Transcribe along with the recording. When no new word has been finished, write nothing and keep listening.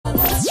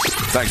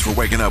Thanks for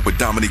waking up with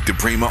Dominique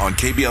DePrima on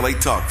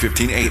KBLA Talk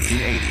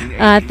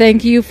 1580.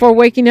 Thank you for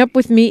waking up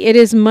with me. It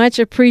is much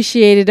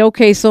appreciated.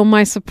 Okay, so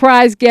my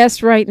surprise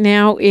guest right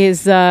now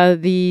is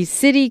the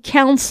city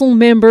council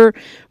member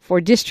for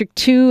District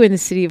 2 in the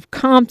city of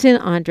Compton,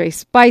 Andre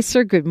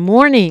Spicer. Good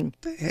morning.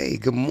 Hey,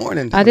 good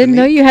morning, Dominique. I didn't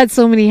know you had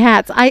so many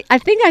hats. I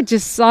think I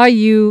just saw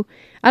you.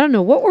 I don't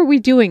know. What were we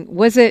doing?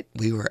 Was it?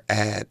 We were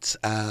at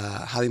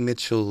Holly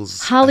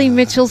Mitchell's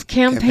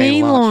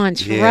campaign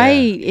launch. Yeah,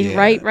 right.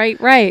 yeah.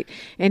 Right.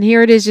 And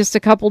here it is just a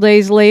couple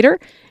days later,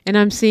 and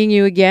I'm seeing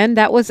you again.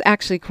 That was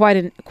actually quite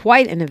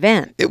an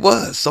event. It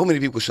was. So many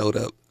people showed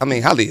up. I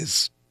mean, Holly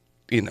is,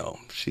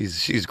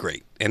 she's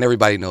great, and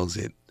everybody knows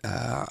it.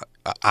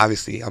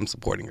 Obviously, I'm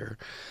supporting her,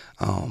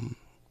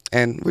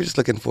 and we're just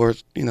looking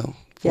forward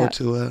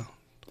to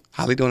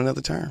Holly doing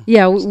another term.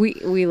 Yeah,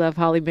 we love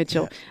Holly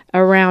Mitchell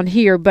around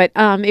here, but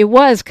it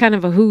was kind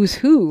of a who's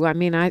who. I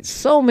mean,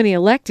 so many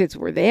electeds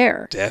were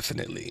there.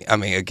 Definitely. I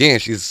mean, again,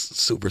 she's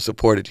super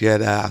supported. You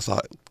had I saw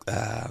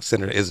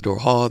Senator Isidore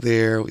Hall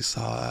there. We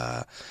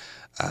saw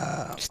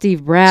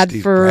Steve Bradford.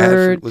 Steve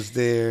Bradford was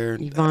there.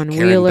 Yvonne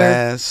Karen Wheeler.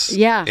 Bass.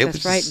 Yeah,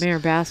 that's right. Mayor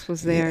Bass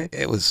was there.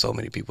 Yeah, it was so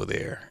many people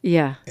there.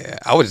 Yeah.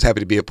 I was just happy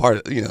to be a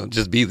part of,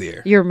 just be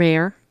there. Your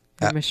mayor.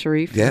 Ms.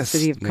 Sharif, yes, from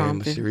the city of Compton.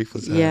 Ms. Sharif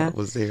was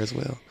there as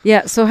well.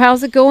 Yeah. So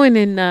how's it going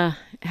in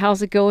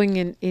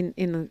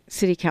the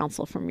city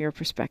council from your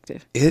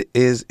perspective?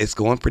 It's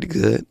going pretty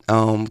good.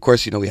 Of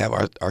course, we have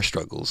our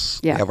struggles.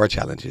 Yeah. We have our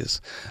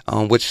challenges,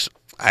 which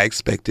I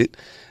expected,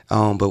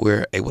 but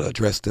we're able to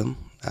address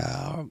them.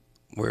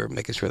 We're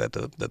making sure that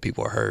the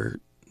people are heard,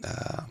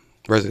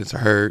 residents are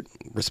heard,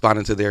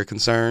 responding to their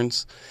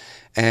concerns,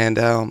 and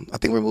I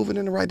think we're moving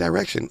in the right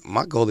direction.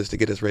 My goal is to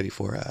get us ready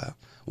for.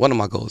 One of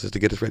my goals is to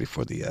get us ready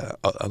for the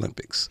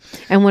Olympics.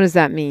 And what does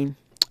that mean?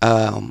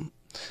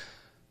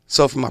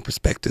 So from my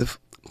perspective,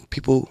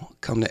 people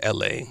come to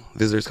LA,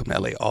 visitors come to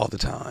LA all the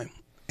time,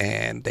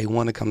 and they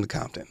want to come to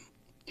Compton.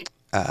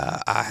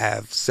 I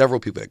have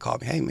several people that call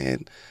me, hey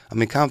man, I'm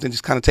in Compton,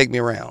 just kind of take me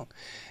around.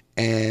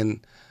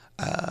 And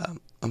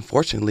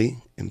unfortunately,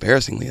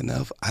 embarrassingly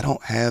enough, I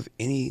don't have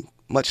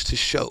much to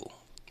show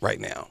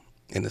right now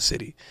in the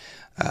city.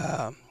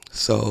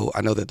 So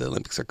I know that the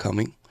Olympics are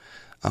coming.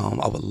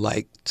 I would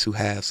like to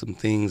have some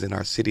things in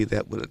our city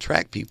that would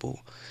attract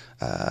people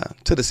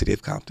to the city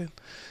of Compton.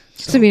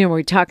 So are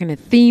we talking a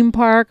theme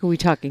park? Are we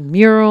talking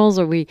murals?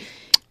 Are we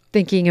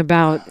thinking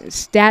about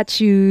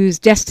statues,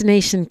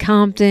 Destination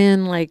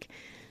Compton?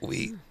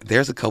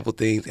 There's a couple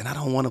things, and I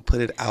don't want to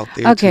put it out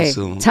there too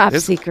soon. Top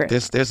secret.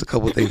 There's a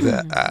couple things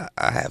that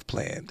I have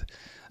planned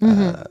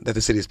that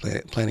the city is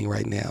planning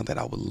right now that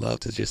I would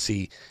love to just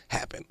see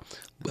happen.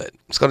 But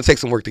it's going to take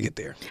some work to get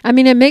there. I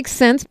mean, it makes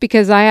sense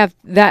because I've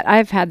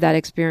had that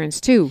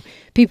experience too.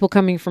 People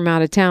coming from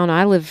out of town.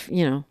 I live,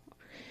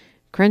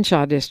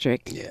 Crenshaw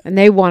district, and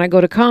they want to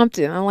go to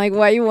Compton. I'm like,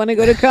 why you want to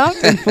go to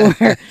Compton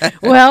for?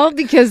 Well,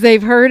 because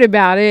they've heard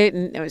about it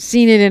and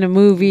seen it in a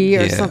movie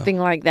or something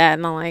like that.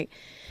 And I'm like,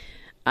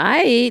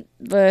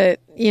 but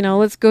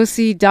let's go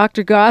see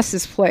Dr.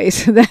 Goss's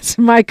place. That's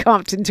my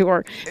Compton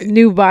tour.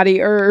 New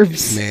Body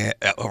Herbs. Man,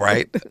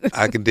 right?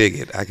 I can dig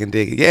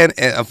it. Yeah,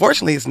 and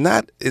unfortunately, it's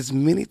not as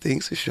many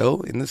things to show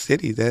in the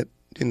city that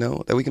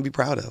that we can be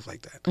proud of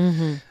like that.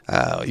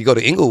 Mm-hmm. You go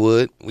to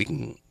Inglewood, we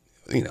can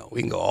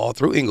go all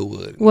through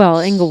Inglewood. Well,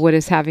 Inglewood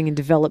is having a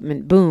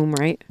development boom,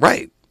 right?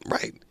 Right.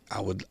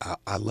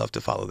 I love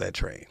to follow that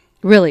train.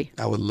 Really?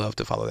 I would love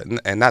to follow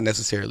that. And not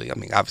necessarily, I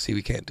mean, obviously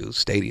we can't do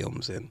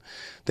stadiums and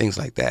things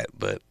like that,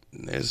 but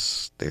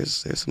there's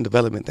some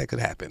development that could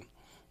happen.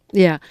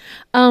 Yeah.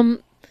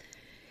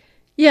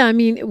 Yeah, I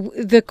mean,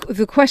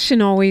 the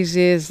question always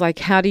is,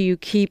 how do you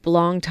keep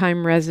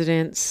longtime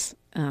residents,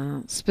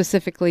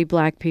 specifically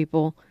Black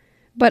people,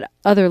 but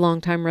other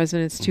longtime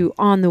residents too,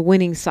 on the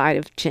winning side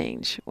of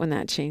change when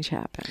that change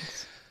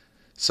happens?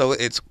 So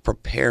it's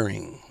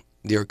preparing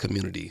your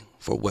community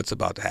for what's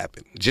about to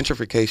happen.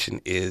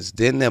 Gentrification is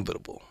the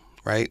inevitable,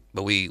 right?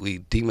 But we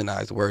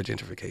demonize the word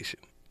gentrification.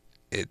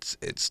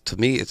 It's to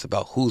me, it's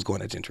about who's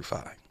going to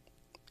gentrify,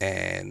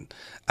 and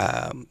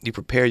you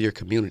prepare your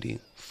community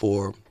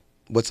for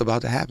what's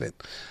about to happen.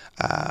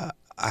 I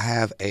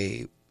have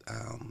a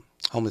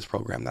homeless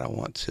program that I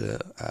want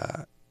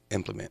to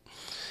implement,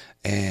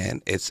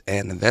 and it's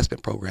an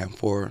investment program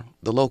for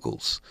the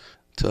locals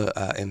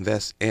to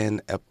invest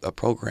in a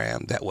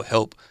program that will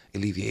help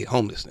alleviate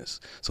homelessness.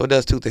 So it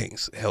does two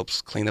things. It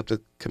helps clean up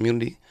the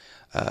community.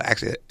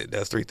 Actually, it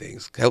does three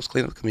things. It helps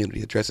clean up the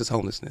community, addresses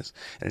homelessness,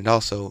 and it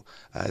also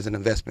is an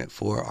investment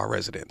for our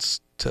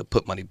residents to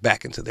put money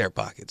back into their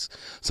pockets.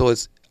 So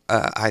it's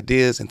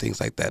ideas and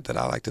things like that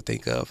I like to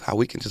think of, how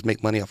we can just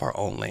make money off our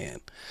own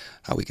land,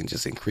 how we can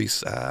just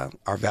increase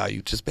our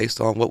value just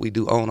based on what we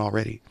do own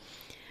already.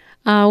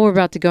 We're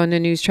about to go into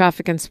news,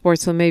 traffic, and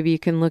sports, so maybe you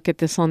can look at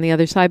this on the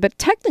other side. But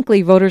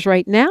technically, voters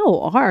right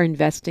now are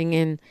investing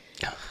in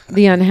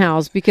the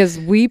unhoused because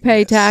we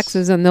pay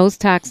taxes, and those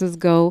taxes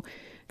go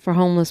for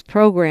homeless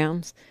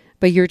programs.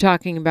 But you're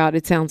talking about,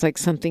 it sounds like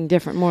something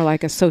different, more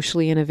like a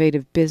socially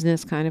innovative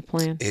business kind of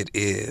plan. It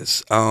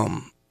is.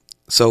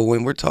 So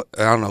when we're talking,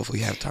 I don't know if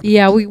we have time.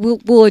 Yeah,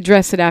 we'll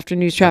address it after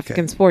news, traffic,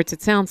 Okay. and sports.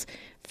 It sounds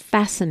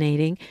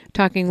fascinating.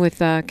 Talking with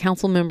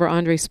Councilmember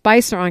Andre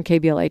Spicer on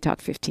KBLA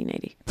Talk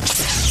 1580.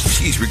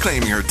 She's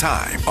reclaiming her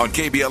time on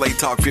KBLA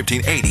Talk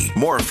 1580.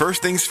 More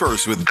First Things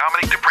First with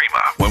Dominique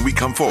DePrima when we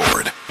come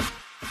forward.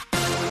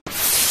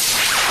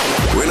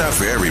 We're not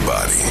for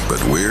everybody,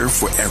 but we're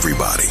for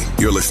everybody.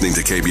 You're listening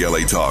to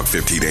KBLA Talk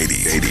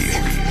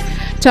 1580.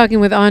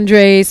 Talking with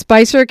Andre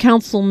Spicer,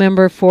 council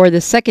member for the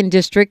 2nd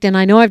District. And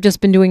I know I've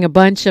just been doing a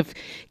bunch of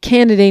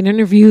candidate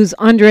interviews.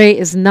 Andre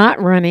is not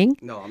running.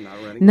 No, I'm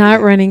not running. Not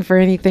running for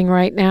anything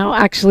right now.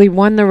 Actually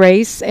won the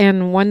race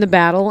and won the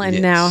battle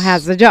and now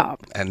has a job.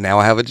 And now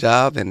I have a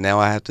job, and now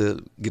I have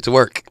to get to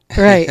work.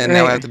 Right. And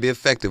now I have to be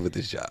effective with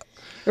this job.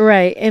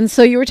 Right. And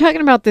so you were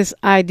talking about this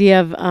idea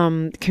of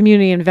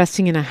community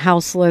investing in a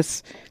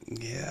houseless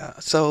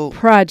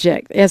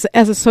project as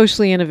a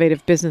socially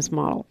innovative business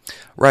model.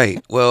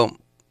 Right. Well,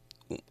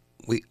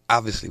 we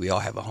all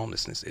have a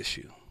homelessness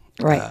issue.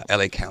 Right.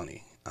 LA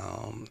County,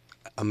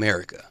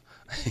 America,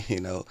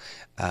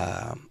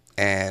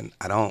 and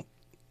I don't,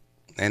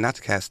 and not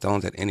to cast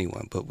stones at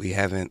anyone, but we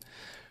haven't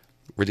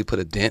really put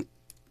a dent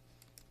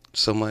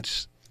so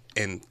much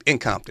in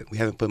Compton. We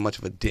haven't put much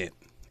of a dent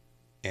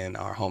in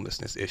our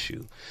homelessness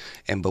issue.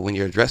 But when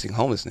you're addressing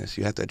homelessness,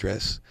 you have to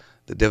address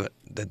the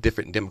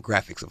different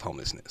demographics of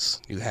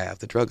homelessness. You have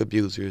the drug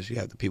abusers, you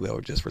have the people that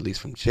were just released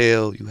from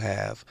jail, you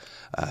have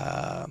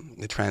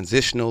the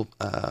transitional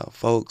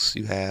folks,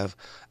 you have,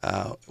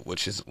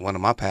 which is one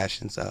of my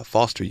passions,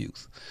 foster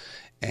youth.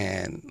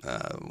 And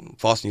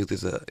foster youth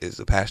is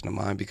a passion of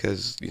mine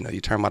because, you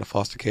term out of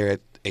foster care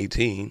at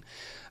 18,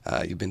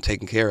 you've been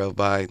taken care of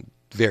by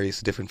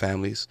various different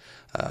families.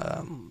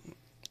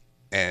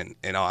 And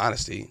in all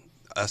honesty,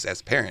 us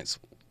as parents,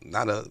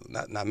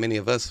 not many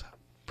of us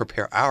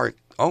prepare our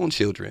own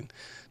children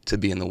to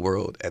be in the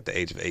world at the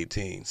age of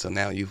 18. So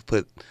now you've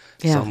put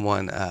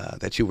someone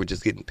that you were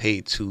just getting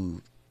paid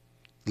to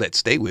let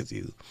stay with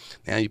you.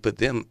 Now you put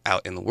them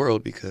out in the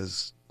world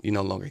because you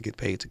no longer get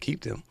paid to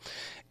keep them.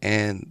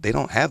 And they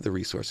don't have the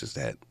resources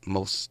that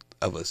most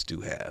of us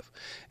do have.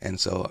 And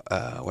so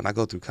when I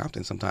go through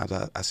Compton, sometimes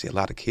I see a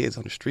lot of kids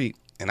on the street.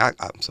 And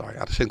I'm sorry,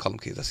 I shouldn't call them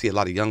kids. I see a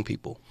lot of young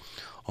people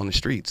on the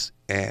streets,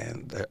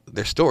 and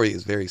their story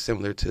is very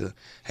similar to,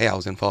 hey, I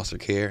was in foster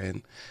care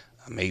and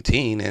I'm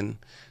 18 and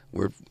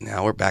we're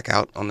back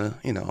out on the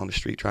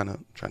street trying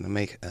to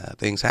make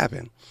things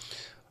happen.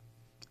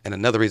 And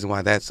another reason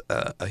why that's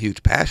a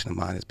huge passion of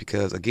mine is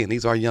because, again,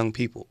 these are young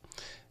people,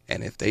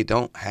 and if they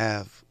don't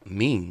have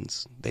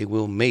means, they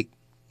will make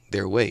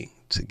their way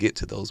to get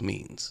to those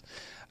means.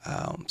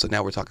 So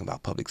now we're talking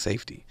about public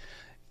safety,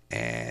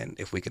 and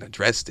if we can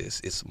address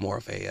this, it's more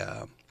of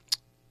a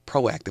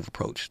proactive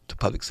approach to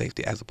public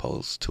safety as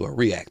opposed to a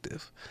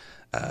reactive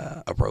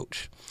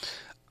approach.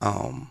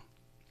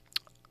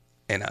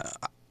 In a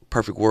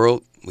perfect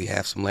world, we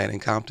have some land in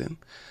Compton.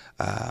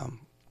 Let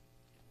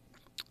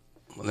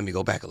me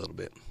go back a little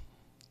bit.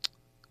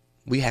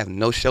 We have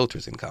no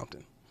shelters in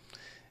Compton.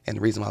 And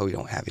the reason why we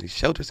don't have any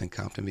shelters in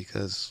Compton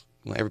because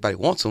everybody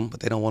wants them,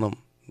 but they don't want them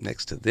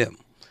next to them.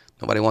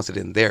 Nobody wants it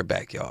in their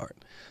backyard.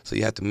 So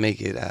you have to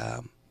make it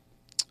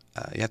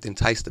you have to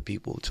entice the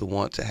people to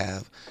want to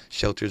have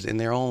shelters in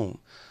their own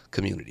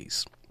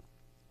communities.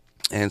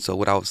 And so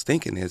what I was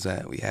thinking is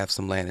that we have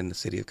some land in the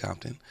city of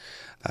Compton.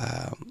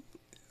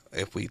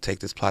 If we take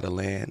this plot of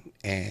land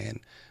and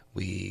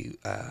we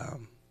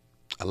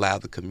allow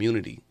the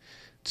community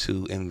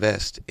to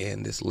invest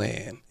in this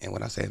land, and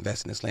when I say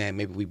invest in this land,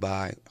 maybe we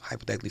buy,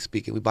 hypothetically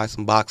speaking, we buy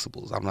some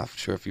boxables. I'm not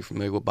sure if you're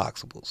familiar with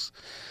boxables.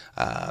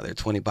 They're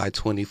 20 by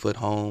 20 foot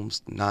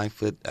homes, 9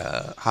 foot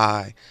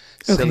high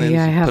ceilings.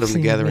 Yeah, I have put them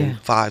seen together them, in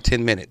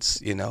 5-10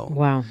 minutes.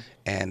 Wow.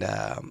 And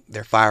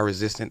they're fire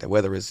resistant, they're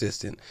weather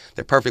resistant.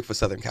 They're perfect for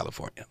Southern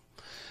California.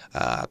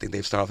 I think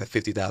they've started off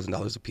at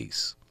 $50,000 a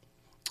piece.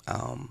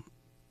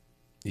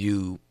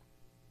 You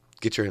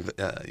get your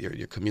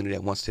community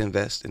that wants to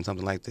invest in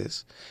something like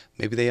this.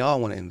 Maybe they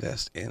all want to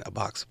invest in a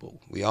boxable.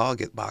 We all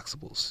get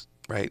boxables,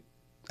 right?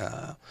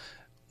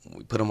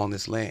 We put them on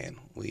this land.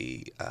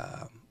 We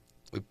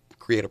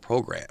create a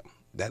program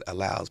that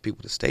allows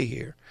people to stay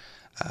here.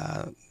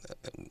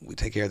 We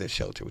take care of their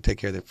shelter. We take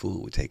care of their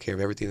food. We take care of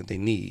everything that they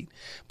need.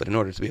 But in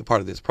order to be a part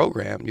of this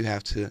program, you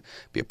have to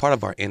be a part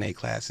of our NA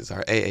classes,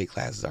 our AA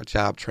classes, our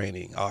job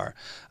training, our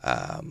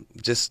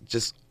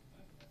just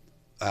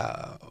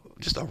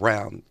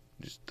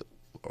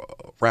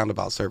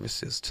roundabout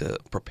services to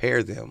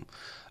prepare them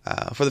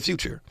for the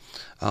future,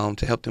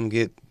 to help them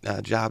get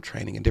job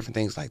training and different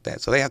things like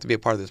that. So they have to be a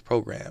part of this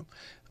program.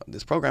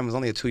 This program is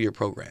only a 2-year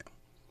program.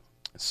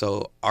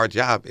 So our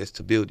job is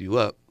to build you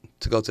up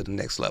to go to the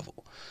next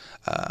level.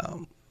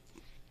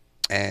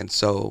 And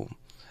so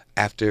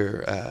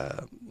after,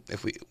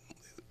 if we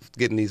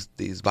getting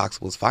these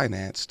boxables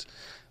financed,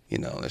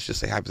 let's just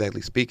say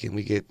hypothetically speaking,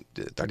 we get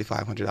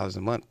 $3,500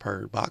 a month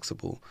per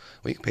boxable.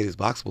 We can pay these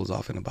boxables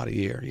off in about a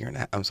year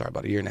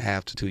and a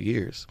half to 2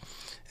 years.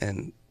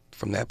 And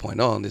from that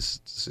point on,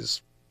 this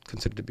is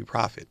considered to be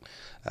profit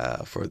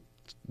for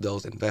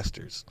those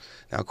investors.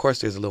 Now, of course,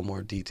 there's a little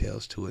more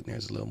details to it, and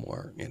there's a little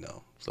more, a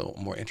little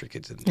more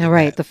intricate than All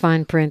right, that. the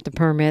fine print, the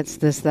permits,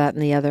 this, that,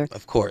 and the other.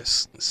 Of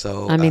course.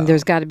 So I mean,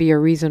 there's got to be a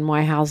reason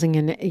why housing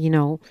in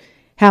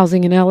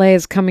LA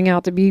is coming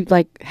out to be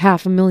like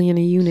 $500,000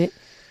 a unit.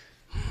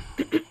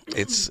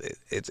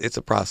 it's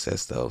a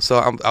process, though. So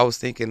I was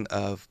thinking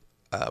of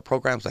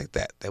programs like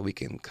that we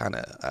can kind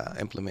of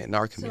implement in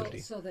our community,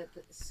 so that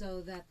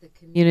the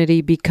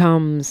community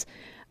becomes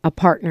a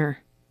partner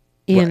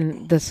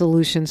in the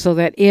solution, so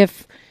that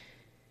if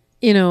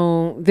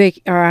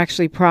they are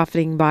actually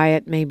profiting by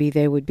it, maybe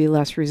they would be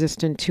less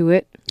resistant to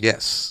it.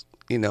 Yes,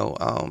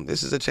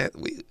 this is a chance.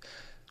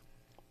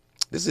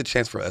 This is a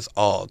chance for us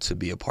all to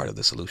be a part of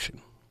the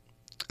solution.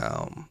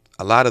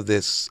 A lot of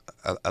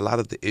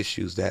the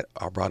issues that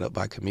are brought up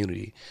by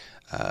community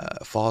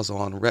falls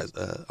on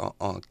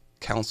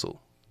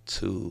council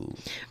to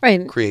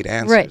create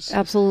answers. Right,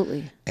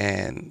 absolutely.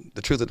 And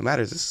the truth of the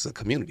matter is, this is a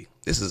community.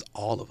 This is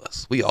all of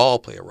us. We all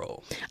play a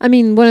role. I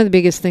mean, one of the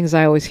biggest things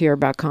I always hear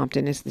about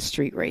Compton is the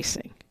street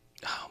racing.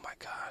 Oh my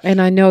gosh. And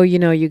I know,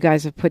 you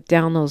guys have put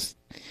down those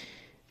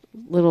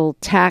little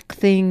tack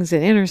things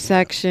at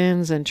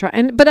intersections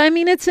but I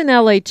mean, it's in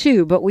LA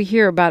too, but we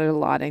hear about it a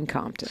lot in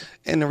Compton.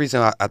 And the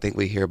reason I think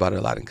we hear about it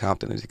a lot in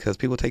Compton is because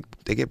people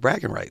they get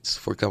bragging rights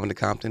for coming to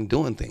Compton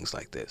doing things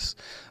like this.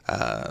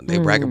 They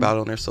brag about it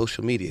on their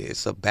social media.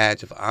 It's a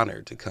badge of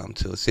honor to come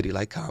to a city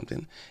like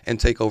Compton and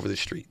take over the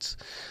streets.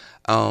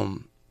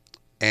 And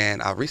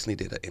I recently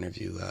did an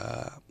interview.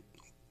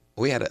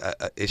 We had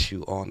a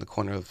issue on the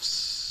corner of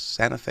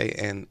Santa Fe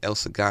and El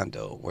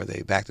Segundo, where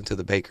they backed into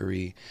the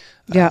bakery.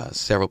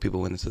 Several people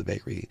went into the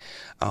bakery.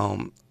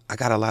 I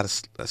got a lot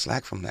of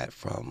slack from that,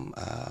 from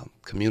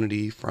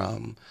community,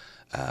 from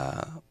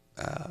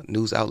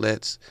news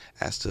outlets,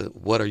 as to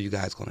what are you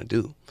guys going to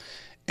do?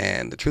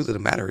 And the truth of the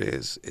matter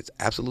is, it's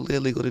absolutely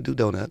illegal to do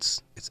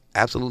donuts. It's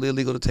absolutely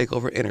illegal to take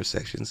over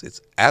intersections. It's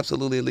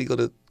absolutely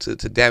illegal to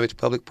damage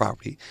public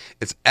property.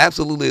 It's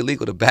absolutely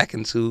illegal to back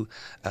into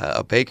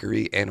a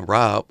bakery and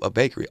rob a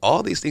bakery.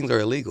 All these things are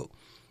illegal.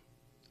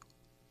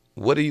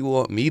 What do you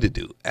want me to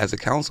do as a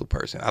council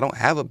person? I don't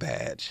have a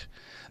badge.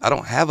 I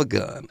don't have a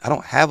gun. I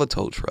don't have a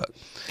tow truck.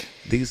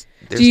 Do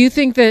you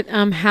think that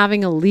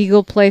having a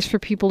legal place for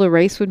people to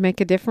race would make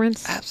a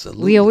difference?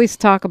 Absolutely. We always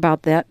talk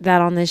about that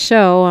on this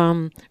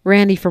show.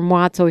 Randy from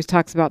Watts always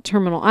talks about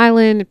Terminal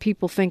Island.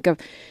 People think of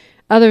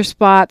other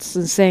spots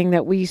and saying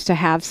that we used to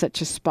have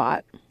such a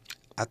spot.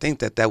 I think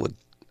that would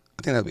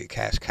be a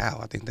cash cow.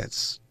 I think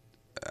it's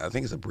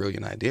a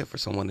brilliant idea for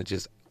someone to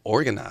just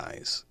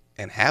organize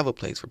and have a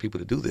place for people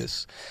to do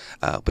this.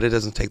 But it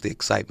doesn't take the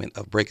excitement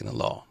of breaking the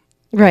law.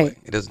 Right.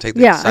 It doesn't take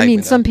the excitement. I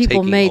mean, some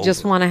people may over.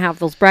 Just want to have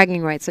those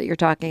bragging rights that you're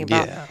talking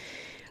about. Yeah.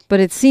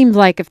 But it seems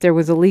like if there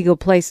was a legal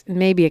place,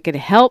 maybe it could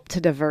help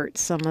to divert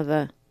some of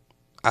the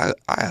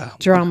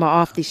drama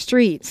off the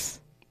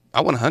streets.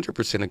 I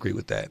 100% agree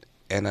with that.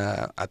 And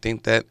I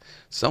think that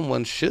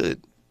someone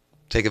should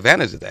take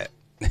advantage of that.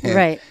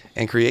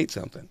 And create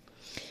something.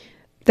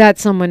 That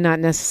someone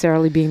not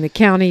necessarily being the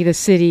county, the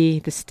city,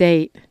 the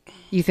state.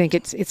 You think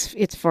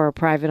it's for a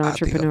private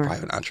entrepreneur? I think a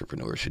private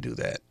entrepreneur should do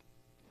that.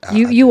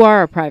 You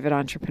are a private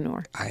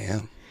entrepreneur. I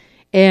am.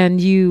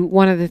 And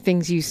one of the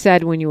things you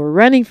said when you were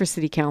running for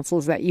city council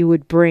is that you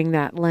would bring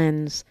that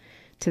lens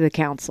to the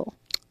council.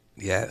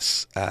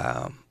 Yes.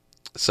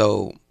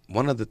 So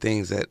one of the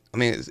things that,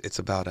 it's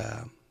about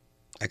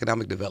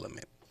economic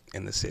development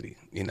in the city.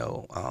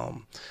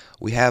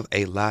 We have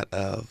a lot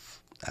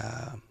of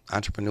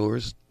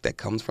entrepreneurs that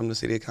comes from the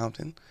city of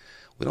Compton.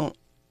 We don't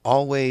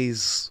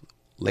always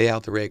lay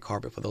out the red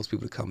carpet for those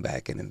people to come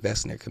back and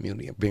invest in their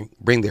community and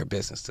bring their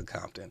business to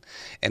Compton.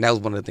 And that was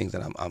one of the things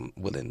that I'm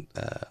willing,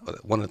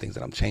 one of the things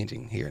that I'm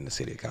changing here in the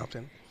city of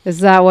Compton.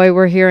 Is that why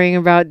we're hearing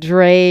about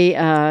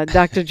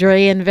Dr.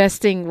 Dre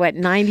investing,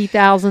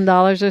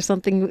 $90,000 or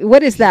something?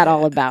 What is that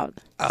all about?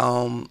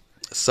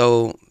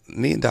 So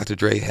me and Dr.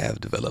 Dre have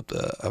developed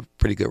a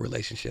pretty good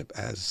relationship,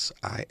 as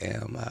I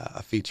am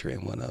a feature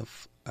in one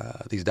of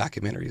these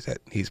documentaries that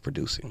he's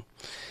producing.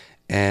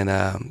 And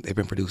they've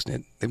been producing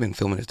it. They've been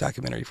filming this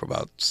documentary for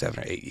about 7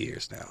 or 8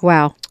 years now.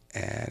 Wow.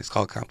 And it's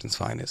called Compton's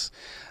Finest.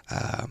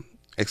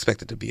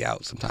 Expected to be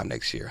out sometime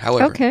next year.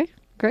 However, okay,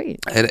 great.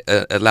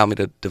 It allowed me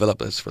to develop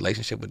this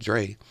relationship with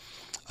Dre.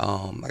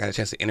 I got a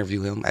chance to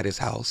interview him at his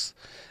house.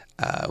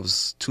 It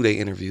was a 2-day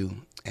interview.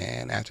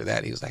 And after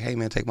that, he was like, hey,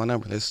 man, take my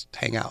number. Let's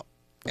hang out.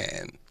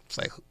 And it's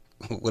like,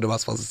 what am I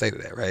supposed to say to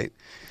that, right?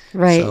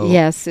 Right. So,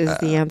 yes is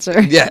the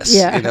answer. Yes.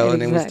 Yeah, and exactly.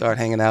 Then we start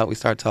hanging out. We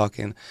start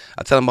talking.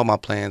 I tell him about my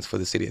plans for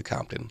the city of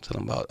Compton. Tell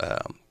him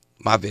about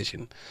my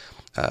vision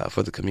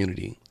for the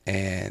community,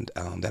 and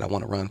that I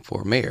want to run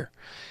for mayor.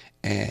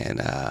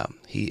 And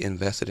he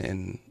invested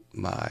in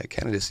my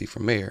candidacy for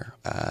mayor.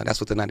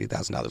 That's what the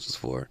 $90,000 was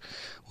for,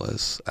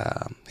 was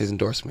his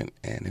endorsement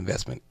and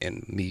investment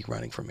in me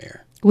running for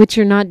mayor. Which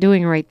you're not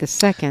doing right this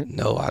second.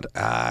 No,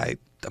 I'm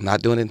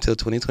not doing it until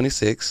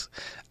 2026.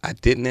 I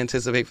didn't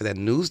anticipate for that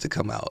news to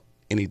come out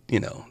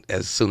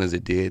as soon as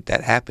it did.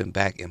 That happened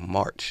back in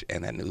March,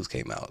 and that news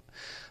came out.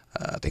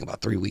 I think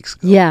about 3 weeks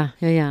ago.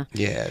 Yeah.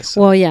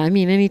 So, Well, yeah. I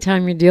mean,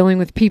 anytime you're dealing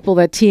with people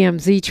that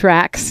TMZ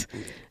tracks,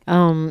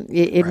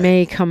 it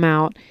may come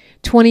out.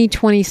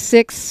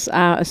 2026,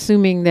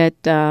 assuming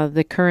that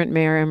the current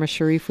mayor Emma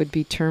Sharif would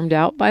be termed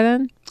out by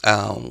then.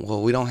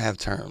 Well, we don't have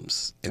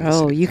terms. In the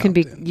city of you can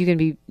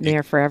be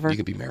mayor forever. You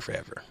can be mayor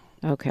forever.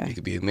 Okay. You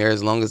can be a mayor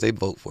as long as they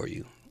vote for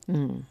you.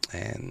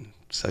 And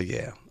so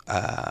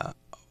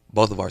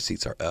both of our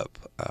seats are up.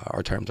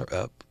 Our terms are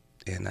up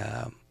in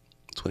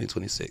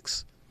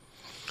 2026.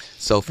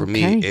 So for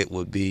me, it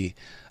would be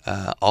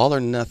all or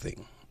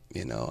nothing.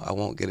 I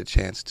won't get a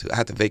chance to. I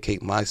have to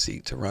vacate my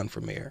seat to run for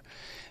mayor.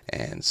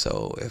 And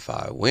so if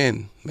I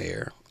win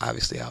mayor,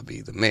 obviously I'll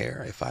be the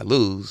mayor. If I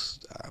lose,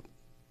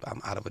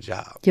 I'm out of a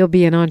job. You'll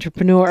be an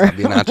entrepreneur. I'll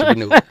be an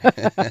entrepreneur.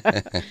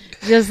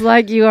 Just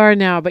like you are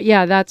now. But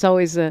yeah, that's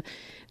always a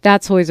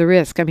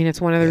risk. I mean,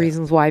 it's one of the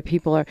reasons why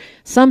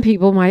some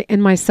people,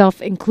 and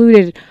myself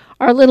included,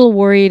 are a little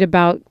worried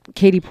about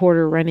Katie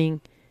Porter running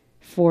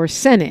for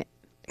Senate.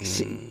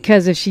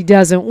 Because if she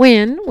doesn't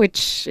win,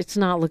 which it's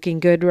not looking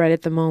good right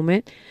at the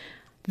moment,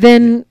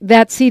 then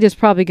that seat is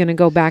probably going to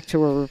go back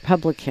to a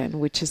Republican,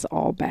 which is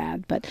all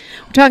bad. But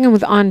we're talking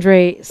with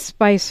Andre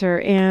Spicer,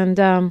 and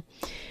we're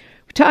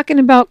talking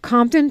about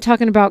Compton,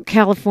 talking about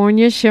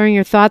California, sharing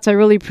your thoughts. I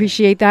really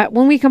appreciate that.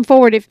 When we come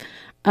forward, if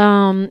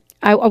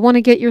I want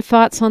to get your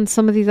thoughts on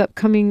some of these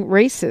upcoming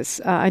races.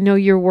 I know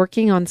you're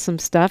working on some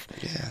stuff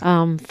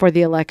for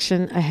the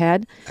election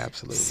ahead.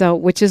 Absolutely. So,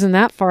 which isn't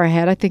that far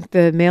ahead. I think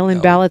the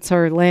mail-in ballots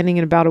are landing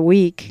in about a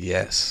week.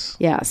 Yes.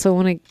 Yeah, so I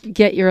want to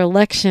get your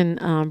election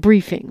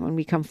briefing when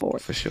we come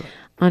forward. For sure.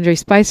 Andre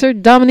Spicer,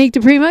 Dominique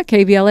DePrima,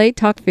 KBLA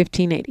Talk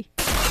 1580.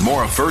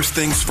 More of First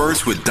Things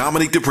First with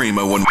Dominique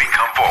DePrima when we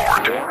come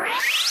forward.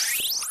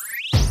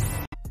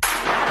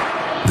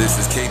 This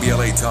is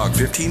KBLA Talk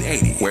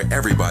 1580, where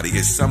everybody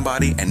is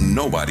somebody and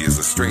nobody is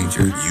a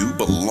stranger. You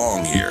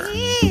belong here.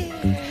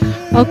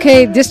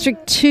 Okay,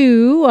 District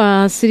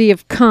 2, City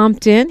of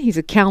Compton. He's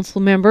a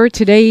council member.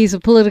 Today he's a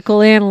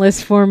political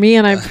analyst for me,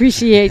 and I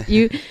appreciate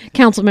you.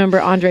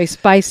 Councilmember Andre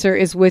Spicer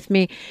is with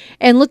me.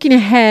 And looking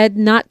ahead,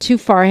 not too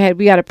far ahead,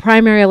 we got a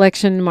primary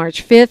election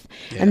March 5th,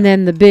 and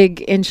then the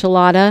big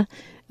enchilada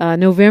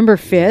November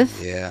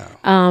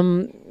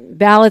 5th.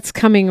 Ballots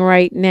coming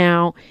right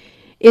now.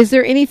 Is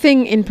there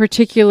anything in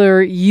particular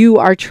you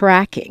are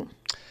tracking?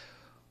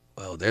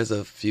 Well, there's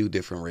a few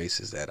different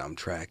races that I'm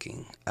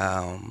tracking.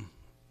 I'm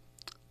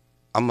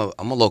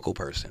a local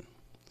person,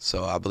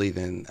 so I believe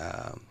in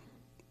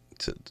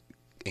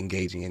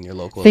engaging in your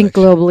local. Think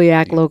election. Globally,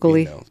 act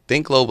locally.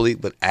 Think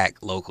globally, but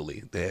act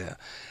locally. There.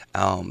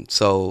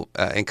 So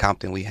in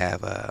Compton, we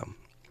have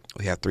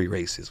 3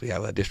 races. We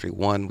have District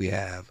 1, we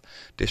have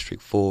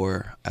District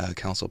 4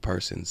 council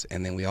persons,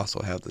 and then we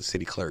also have the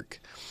city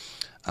clerk.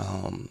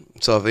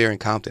 So if they're in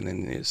Compton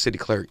and city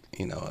clerk,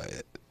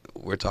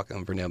 we're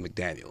talking Vernell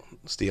McDaniel.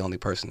 It's the only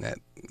person that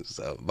is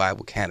a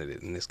viable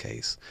candidate in this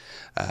case.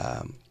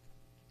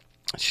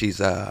 She's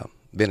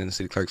been in the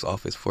city clerk's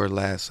office for the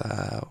last,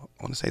 I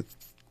want to say,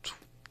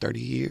 30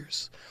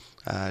 years.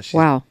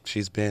 Wow.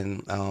 She's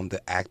been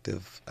the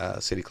active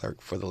city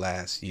clerk for the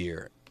last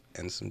year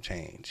and some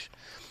change.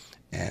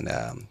 And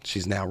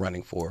she's now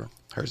running for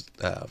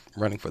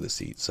the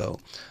seat. So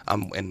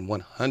I'm in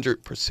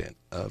 100%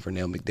 of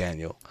Vernell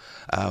McDaniel.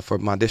 For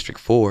my District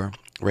 4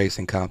 race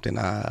in Compton,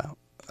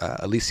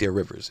 Alicia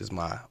Rivers is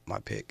my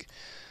pick.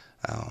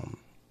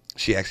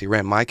 She actually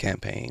ran my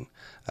campaign.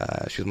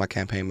 She was my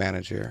campaign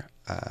manager.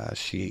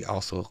 She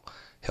also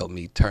helped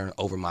me turn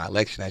over my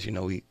election. As you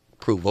know, we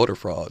proved voter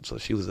fraud, so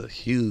she was a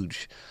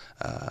huge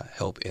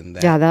help in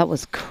that. Yeah, that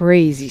was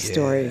crazy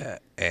story.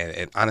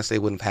 And honestly,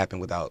 it wouldn't have happened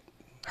without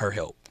her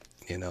help.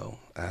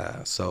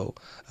 So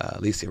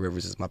Alicia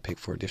Rivers is my pick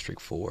for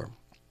District 4.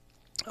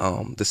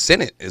 The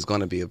Senate is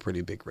going to be a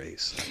pretty big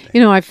race.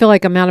 I feel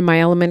like I'm out of my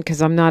element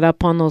because I'm not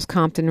up on those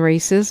Compton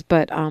races,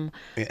 but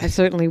I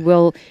certainly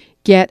will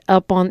get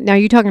up on. Now,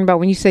 you're talking about,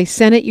 when you say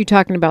Senate, you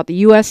talking about the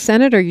U.S.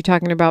 Senate, or are you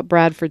talking about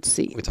Bradford's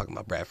seat? We're talking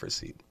about Bradford's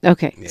seat.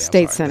 Okay, yeah,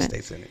 State Senate.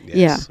 Senate. State Senate,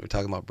 yes. We're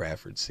talking about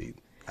Bradford's seat.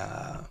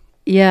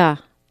 Yeah.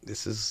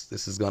 This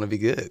is going to be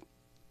good.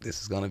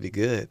 This is going to be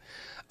good.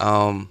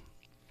 Of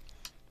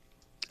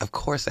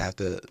course, I have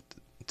to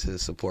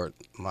support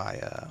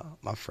my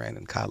friend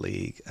and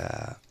colleague,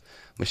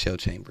 Michelle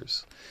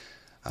Chambers.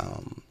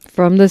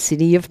 From the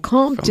city of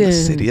Compton. From the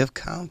city of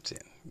Compton.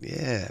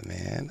 Yeah,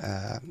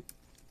 man.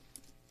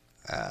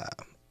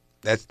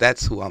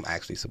 That's who I'm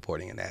actually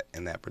supporting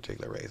in that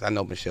particular race. I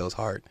know Michelle's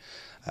heart.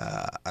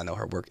 I know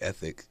her work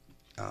ethic.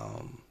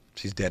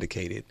 She's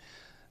dedicated.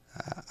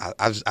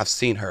 I've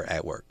seen her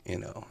at work,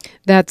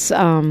 That's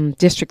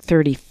District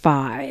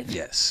 35.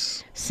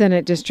 Yes.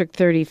 Senate District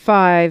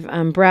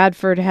 35.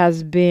 Bradford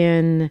has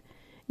been,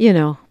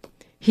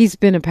 he's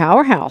been a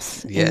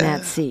powerhouse in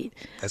that seat.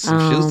 That's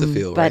some shoes to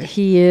fill, but right?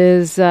 he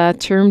is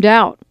termed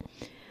out.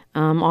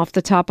 Off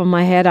the top of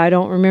my head, I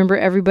don't remember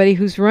everybody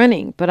who's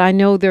running, but I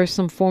know there's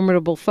some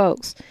formidable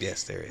folks.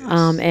 Yes, there is.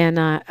 And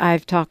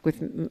I've talked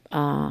with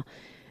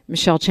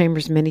Michelle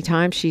Chambers many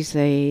times. She's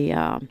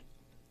a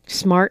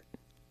smart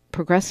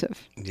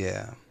progressive.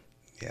 Yeah.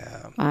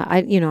 Yeah.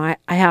 I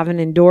haven't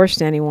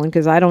endorsed anyone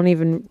because I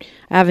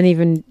haven't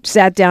even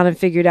sat down and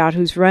figured out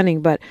who's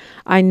running. But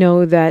I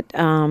know that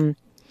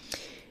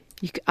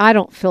I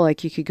don't feel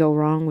like you could go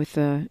wrong with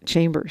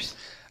Chambers.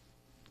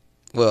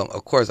 Well,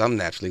 of course, I'm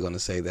naturally going to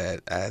say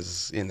that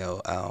as,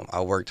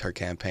 I worked her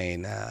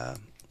campaign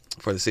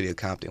for the city of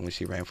Compton when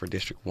she ran for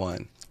District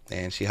 1,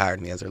 and she hired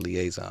me as her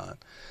liaison.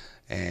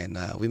 And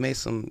we made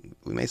some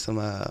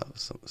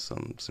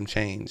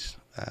change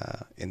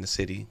in the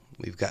city.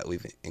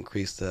 We've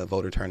increased the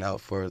voter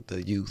turnout for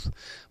the youth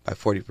by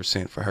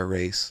 40% for her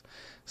race.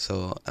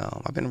 So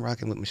I've been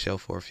rocking with Michelle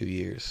for a few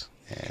years,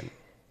 and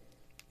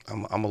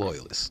I'm a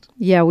loyalist.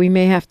 Yeah, we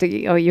may have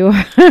to. Oh, you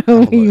are.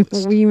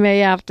 we may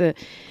have to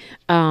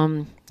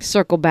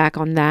circle back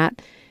on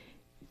that.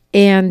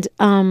 And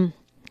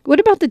what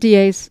about the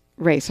DA's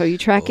race? Are you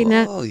tracking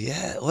that? Oh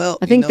yeah. Well,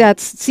 I think that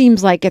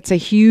seems like it's a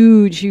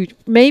huge,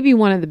 maybe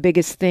one of the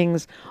biggest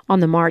things on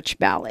the March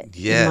ballot.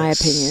 Yes. In my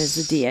opinion, is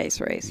the DA's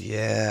race.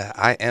 Yeah,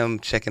 I am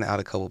checking out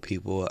a couple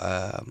people.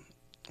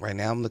 Right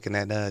now, I'm looking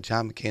at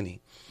John McKinney.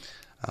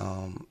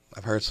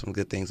 I've heard some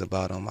good things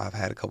about him. I've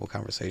had a couple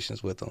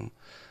conversations with him.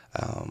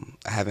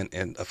 I haven't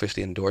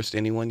officially endorsed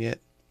anyone yet,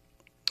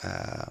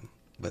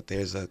 but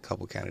there's a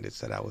couple candidates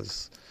that I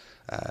was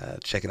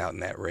checking out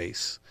in that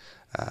race.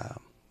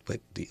 But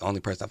the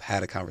only person I've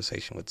had a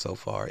conversation with so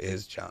far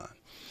is John.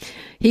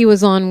 He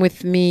was on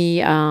with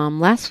me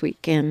last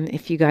week, and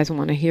if you guys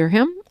want to hear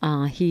him,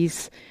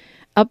 he's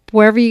up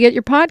wherever you get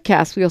your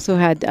podcasts. We also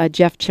had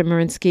Jeff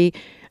Chemerinsky.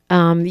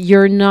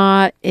 You're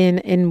not in,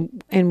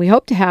 and we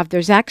hope to have.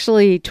 There's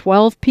actually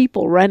 12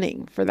 people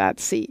running for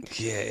that seat.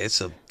 Yeah, it's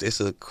a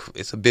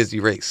busy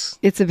race.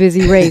 It's a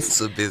busy race.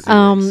 It's a busy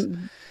race.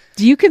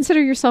 Do you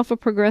consider yourself a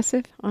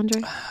progressive,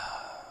 Andre?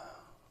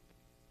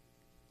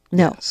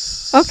 No.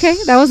 Yes. Okay,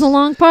 that was a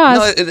long pause.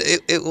 No,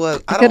 it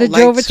was. I could have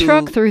drove a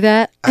truck through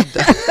that.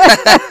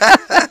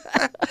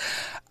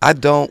 I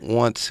don't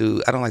want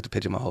to. I don't like to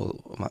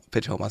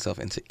pigeonhole myself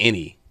into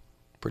any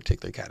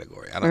particular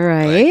category. I don't,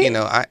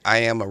 right. I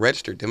am a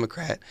registered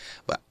Democrat,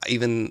 but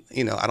even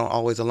I don't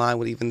always align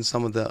with even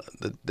some of the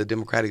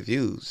Democratic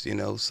views.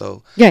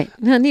 So yeah,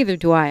 no, neither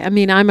do I. I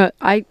mean,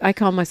 I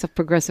call myself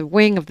progressive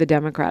wing of the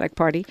Democratic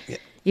Party, yeah.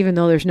 Even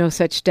though there's no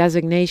such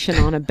designation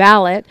on a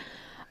ballot.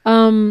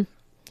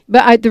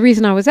 But the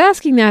reason I was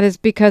asking that is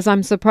because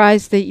I'm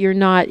surprised that you're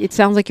not. It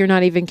sounds like you're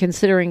not even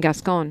considering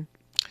Gascon.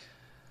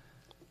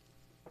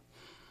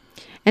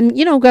 And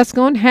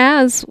Gascon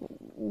has,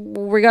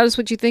 regardless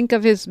what you think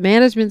of his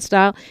management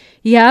style,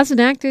 he has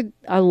enacted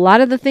a lot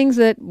of the things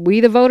that we,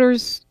 the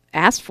voters,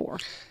 asked for.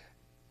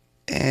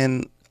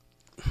 And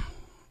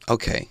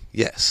okay,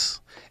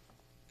 yes,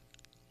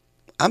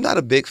 I'm not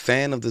a big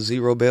fan of the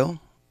zero bail.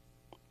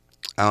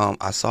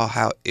 I saw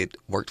how it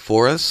worked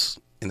for us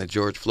in the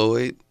George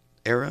Floyd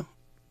era.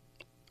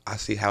 I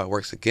see how it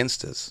works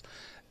against us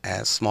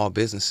as small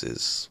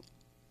businesses,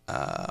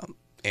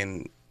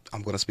 and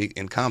I'm going to speak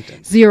in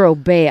Compton. Zero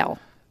bail.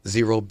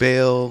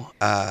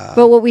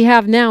 But what we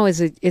have now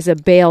is a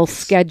bail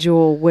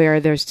schedule where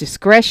there's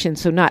discretion,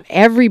 so not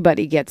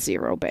everybody gets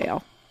zero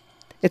bail.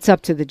 It's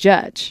up to the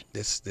judge.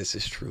 This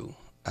is true.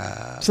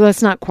 So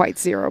that's not quite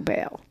zero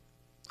bail.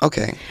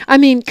 Okay. I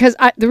mean, because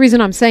the reason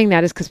I'm saying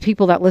that is because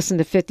people that listen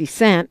to 50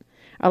 Cent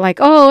are like,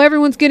 oh,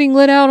 everyone's getting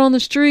lit out on the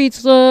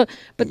streets. But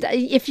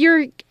if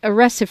you're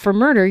arrested for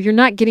murder, you're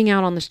not getting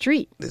out on the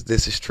street.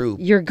 This is true.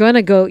 You're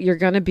gonna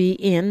be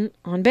in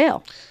on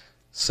bail.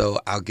 So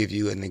I'll give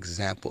you an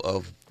example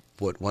of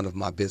what one of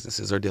my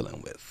businesses are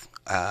dealing with.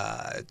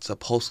 It's a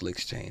postal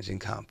exchange in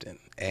Compton,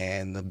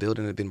 and the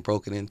building had been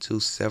broken into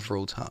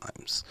several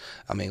times.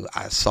 I mean,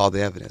 I saw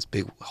the evidence,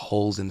 big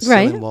holes in the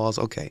ceiling walls.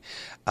 Okay.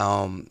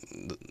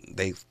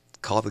 They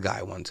called the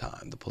guy one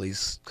time. The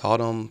police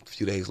called him. A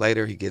few days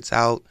later, he gets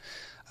out.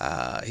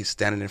 He's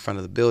standing in front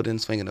of the building,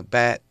 swinging a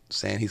bat,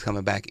 saying he's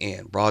coming back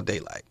in, broad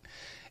daylight.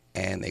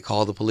 And they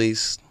call the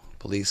police.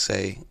 Police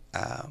say,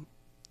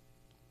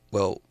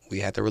 well, we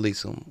had to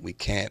release him. We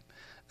can't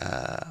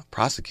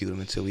prosecute him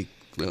until we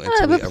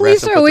but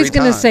police are always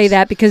going to say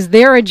that because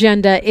their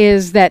agenda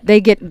is that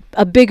they get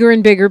a bigger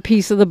and bigger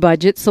piece of the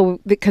budget. So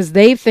because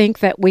they think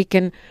that we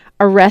can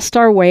arrest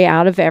our way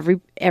out of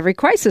every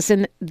crisis,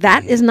 and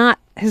that is not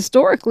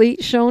historically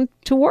shown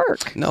to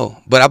work.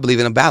 No, but I believe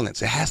in a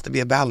balance. It has to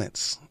be a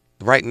balance.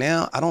 Right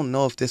now, I don't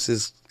know if this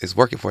is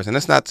working for us, and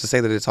that's not to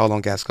say that it's all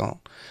on Gascon,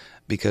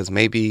 because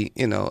maybe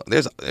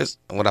there's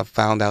what I've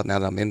found out now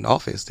that I'm in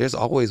office. There's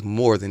always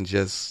more than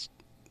just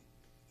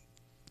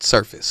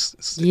surface.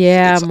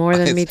 It's more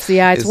than meets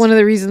the eye. It's one of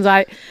the reasons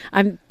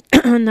I'm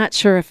not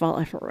sure if I'll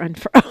ever run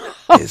for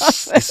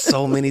office. It's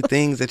so many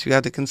things that you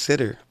have to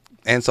consider.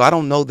 And so I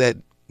don't know that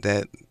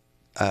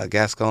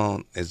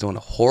Gascon is doing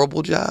a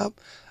horrible job.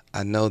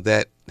 I know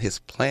that his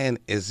plan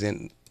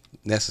isn't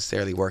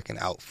necessarily working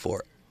out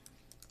for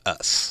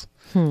us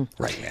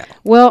right now.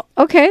 Well,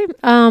 okay.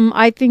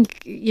 I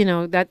think,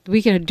 that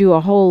we can do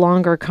a whole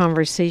longer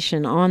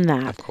conversation on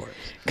that. Of course.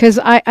 Because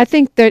I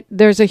think that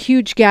there's a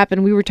huge gap,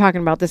 and we were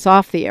talking about this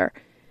off the air.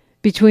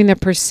 between the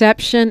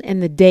perception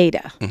and the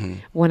data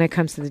when it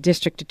comes to the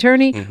district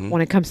attorney,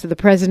 when it comes to the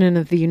president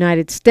of the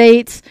United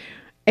States,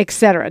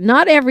 etc.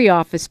 Not every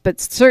office, but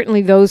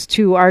certainly those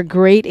two are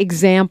great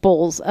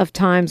examples of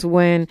times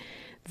when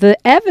the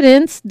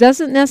evidence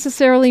doesn't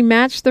necessarily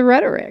match the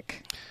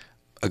rhetoric.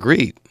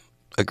 Agreed.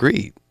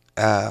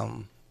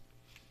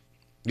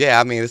 Yeah,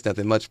 I mean, there's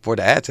nothing much more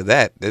to add to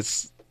that.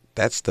 That's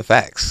the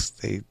facts.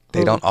 They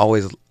don't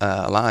always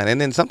align, and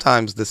then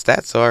sometimes the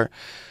stats are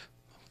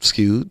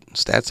skewed.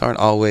 Stats aren't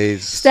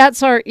always.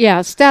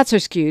 Stats are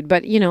skewed,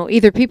 but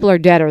either people are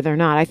dead or they're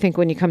not. I think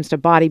when it comes to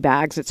body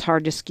bags, it's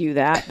hard to skew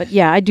that. But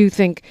yeah, I do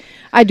think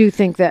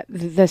that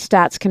the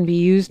stats can be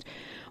used.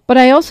 But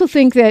I also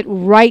think that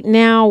right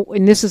now,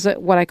 and this is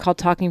what I call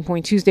Talking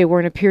Point Tuesday, we're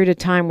in a period of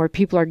time where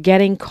people are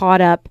getting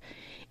caught up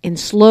in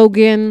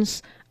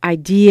slogans,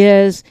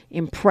 ideas,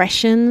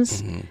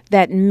 impressions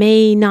that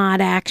may not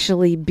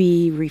actually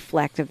be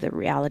reflective of the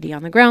reality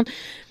on the ground.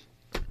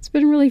 It's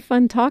been really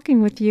fun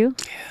talking with you.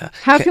 Yeah.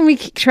 How can we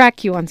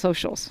track you on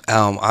socials?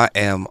 I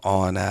am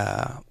on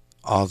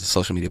all the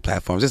social media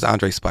platforms. It's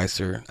Andre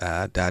Spicer,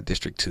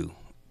 District 2.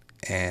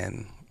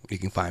 And you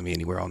can find me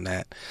anywhere on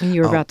that. And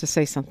you were about to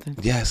say something.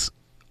 Yes.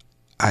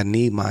 I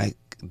need my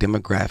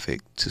demographic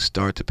to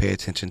start to pay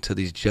attention to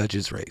these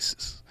judges'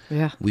 races.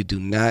 Yeah. We do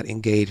not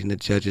engage in the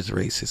judges'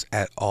 races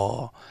at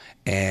all.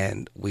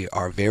 And we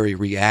are very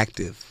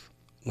reactive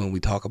when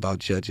we talk about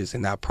judges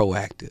and not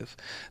proactive.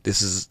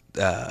 This is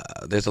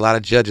there's a lot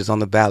of judges on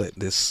the ballot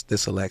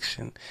this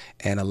election,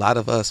 and a lot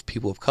of us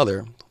people of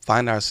color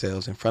find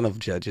ourselves in front of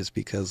judges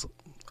because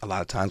a lot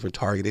of times we're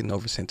targeted and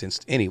over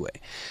sentenced anyway.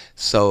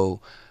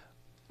 So,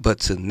 but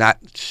to not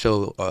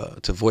show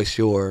to voice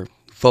your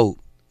vote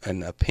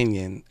and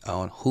opinion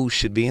on who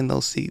should be in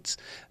those seats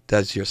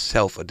does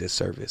yourself a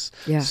disservice.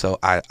 Yeah. So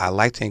I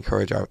like to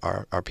encourage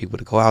our people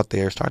to go out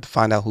there, start to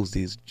find out who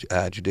these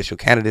judicial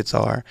candidates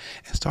are,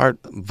 and start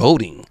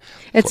voting.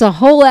 It's a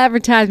whole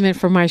advertisement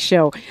for my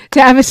show.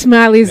 Tavis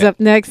Smiley's up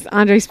next.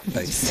 Andre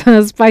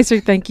Spicer,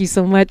 thank you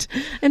so much.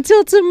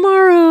 Until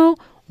tomorrow,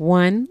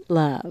 one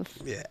love.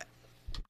 Yeah.